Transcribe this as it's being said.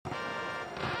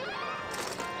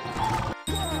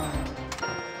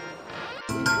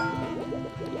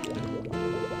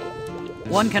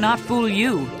One cannot fool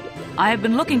you. I have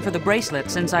been looking for the bracelet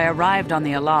since I arrived on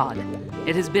the Allod.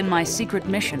 It has been my secret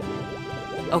mission.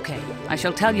 Okay, I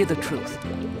shall tell you the truth.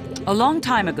 A long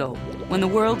time ago, when the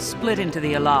world split into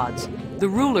the Allods, the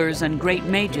rulers and great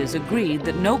mages agreed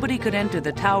that nobody could enter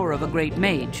the tower of a great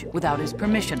mage without his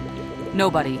permission.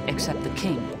 Nobody except the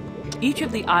king. Each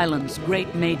of the island's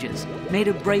great mages made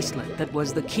a bracelet that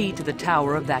was the key to the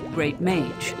tower of that great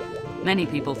mage. Many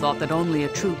people thought that only a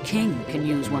true king can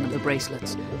use one of the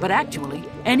bracelets, but actually,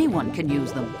 anyone can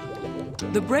use them.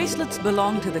 The bracelets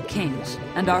belong to the kings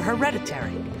and are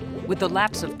hereditary. With the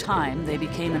lapse of time, they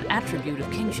became an attribute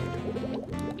of kingship.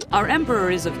 Our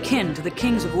emperor is of kin to the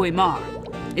kings of Uymar.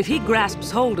 If he grasps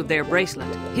hold of their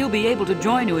bracelet, he'll be able to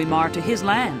join Uymar to his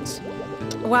lands.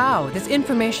 Wow, this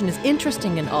information is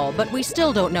interesting and all, but we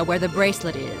still don't know where the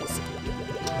bracelet is.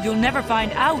 You'll never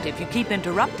find out if you keep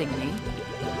interrupting me.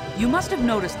 You must have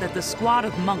noticed that the squad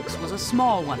of monks was a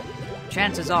small one.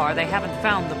 Chances are they haven't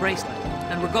found the bracelet,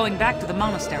 and we're going back to the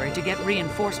monastery to get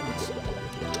reinforcements.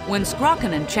 When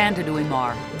Skrokan enchanted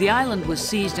Uymar, the island was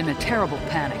seized in a terrible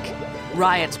panic.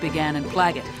 Riots began in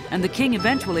Plaget, and the king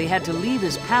eventually had to leave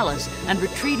his palace and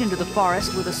retreat into the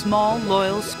forest with a small,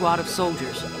 loyal squad of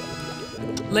soldiers.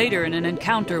 Later, in an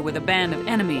encounter with a band of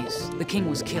enemies, the king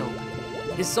was killed.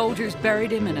 His soldiers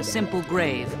buried him in a simple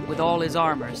grave with all his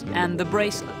armors and the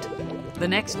bracelet. The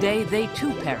next day, they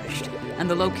too perished, and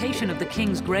the location of the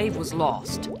king's grave was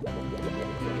lost.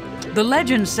 The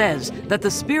legend says that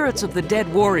the spirits of the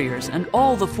dead warriors and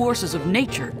all the forces of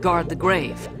nature guard the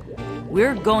grave.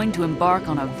 We're going to embark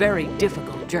on a very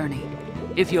difficult journey,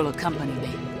 if you'll accompany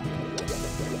me.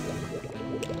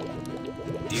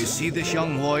 Do you see this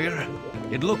young warrior?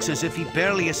 It looks as if he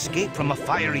barely escaped from a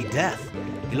fiery death.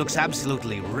 He looks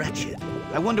absolutely wretched.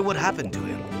 I wonder what happened to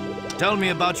him. Tell me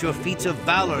about your feats of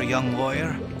valor, young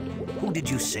warrior. Who did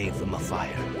you save from a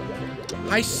fire?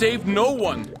 I saved no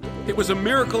one. It was a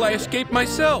miracle I escaped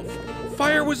myself.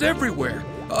 Fire was everywhere.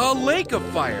 A lake of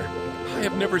fire. I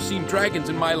have never seen dragons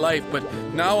in my life, but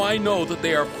now I know that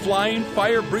they are flying,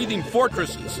 fire-breathing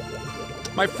fortresses.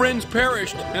 My friends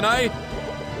perished, and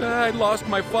I lost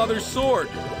my father's sword.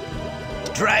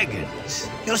 Dragons?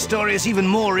 Your story is even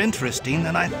more interesting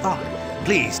than I thought.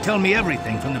 Please, tell me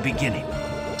everything from the beginning.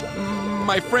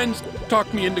 My friends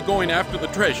talked me into going after the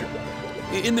treasure.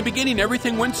 In the beginning,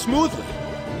 everything went smoothly.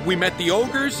 We met the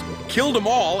ogres, killed them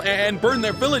all, and burned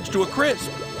their village to a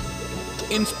crisp.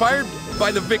 Inspired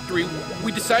by the victory,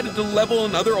 we decided to level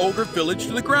another ogre village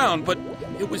to the ground, but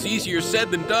it was easier said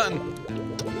than done.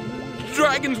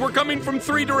 Dragons were coming from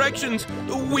 3 directions.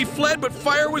 We fled, but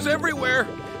fire was everywhere.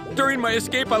 During my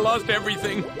escape, I lost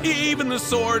everything, even the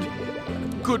sword.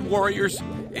 Good warriors,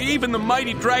 even the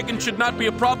mighty dragon should not be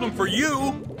a problem for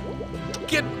you.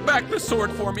 Get back the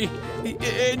sword for me,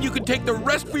 and you can take the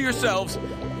rest for yourselves.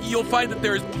 You'll find that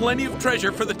there is plenty of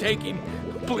treasure for the taking.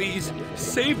 Please,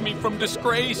 save me from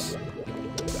disgrace.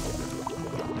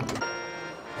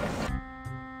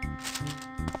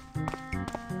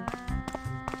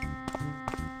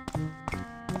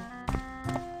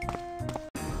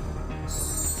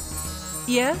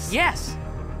 Yes? Yes.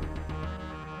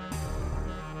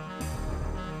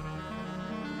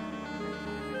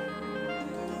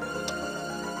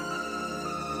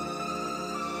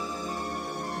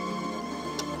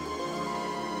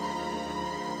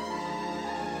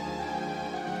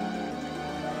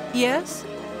 Yes?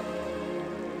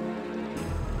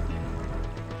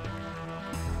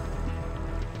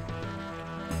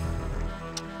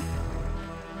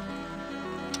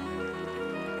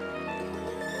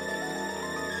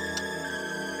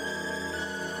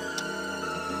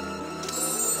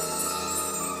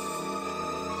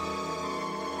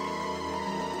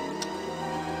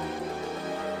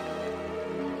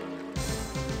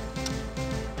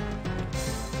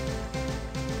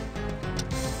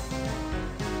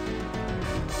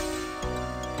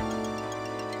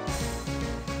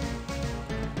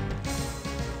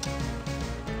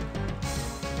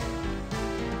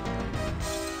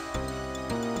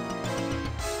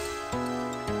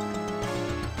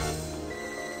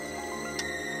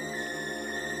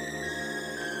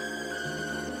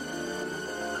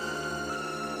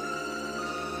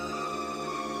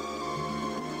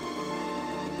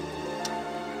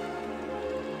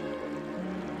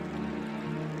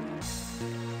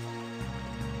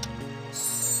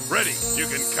 Ready. You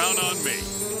can count on me.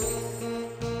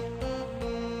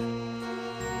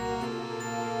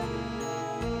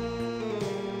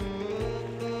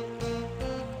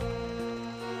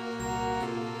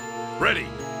 Ready.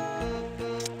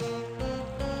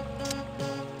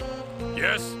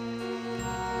 Yes?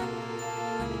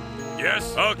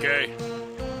 Yes? Okay.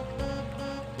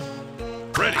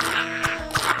 Ready.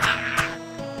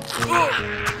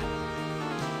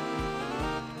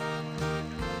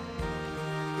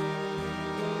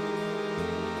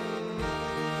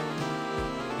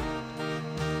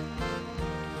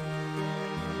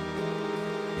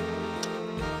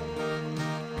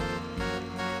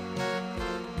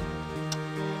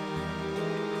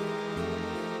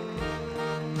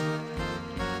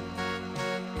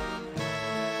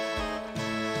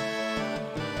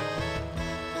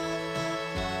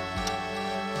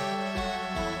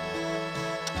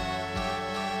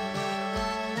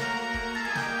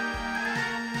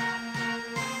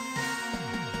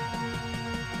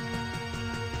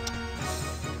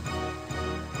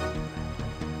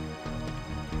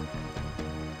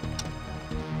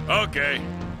 Okay.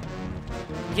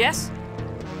 Yes?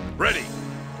 Ready.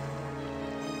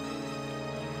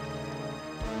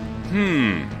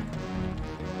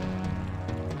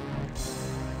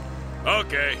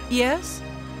 Okay. Yes?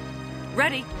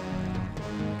 Ready.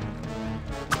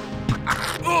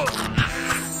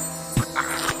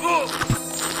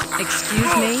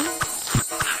 Excuse me?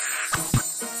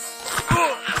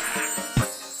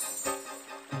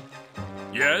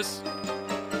 Yes.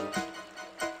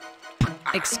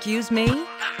 Excuse me?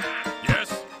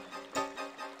 Yes.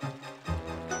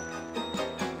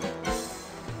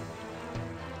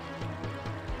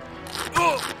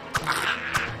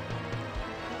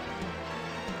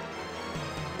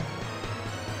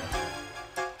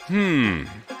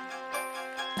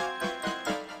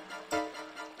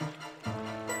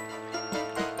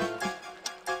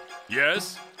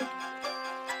 Yes.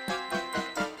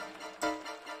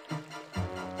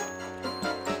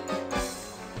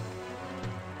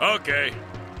 Okay.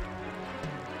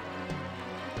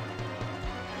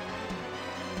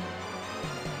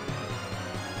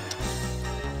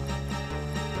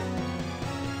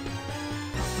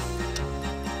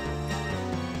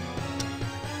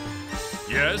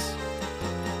 Yes.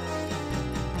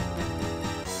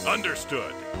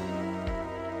 Understood.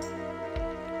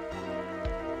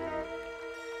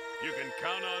 You can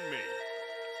count on me.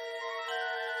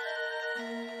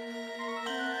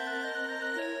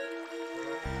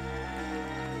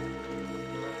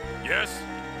 Yes.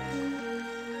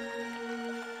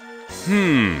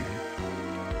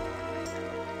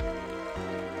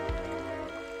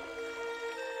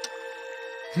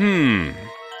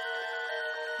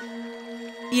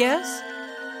 Yes?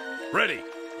 Ready.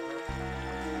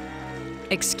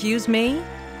 Excuse me?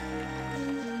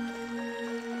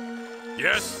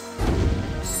 Yes.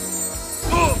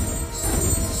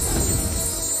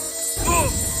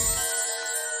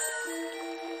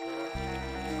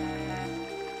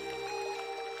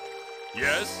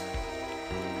 Yes.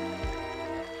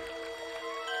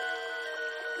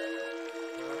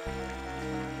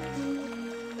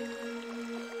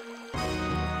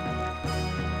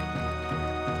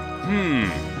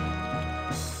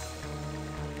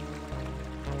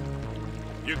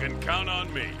 You can count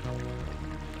on me.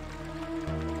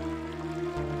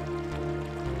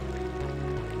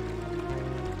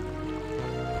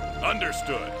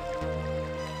 Understood.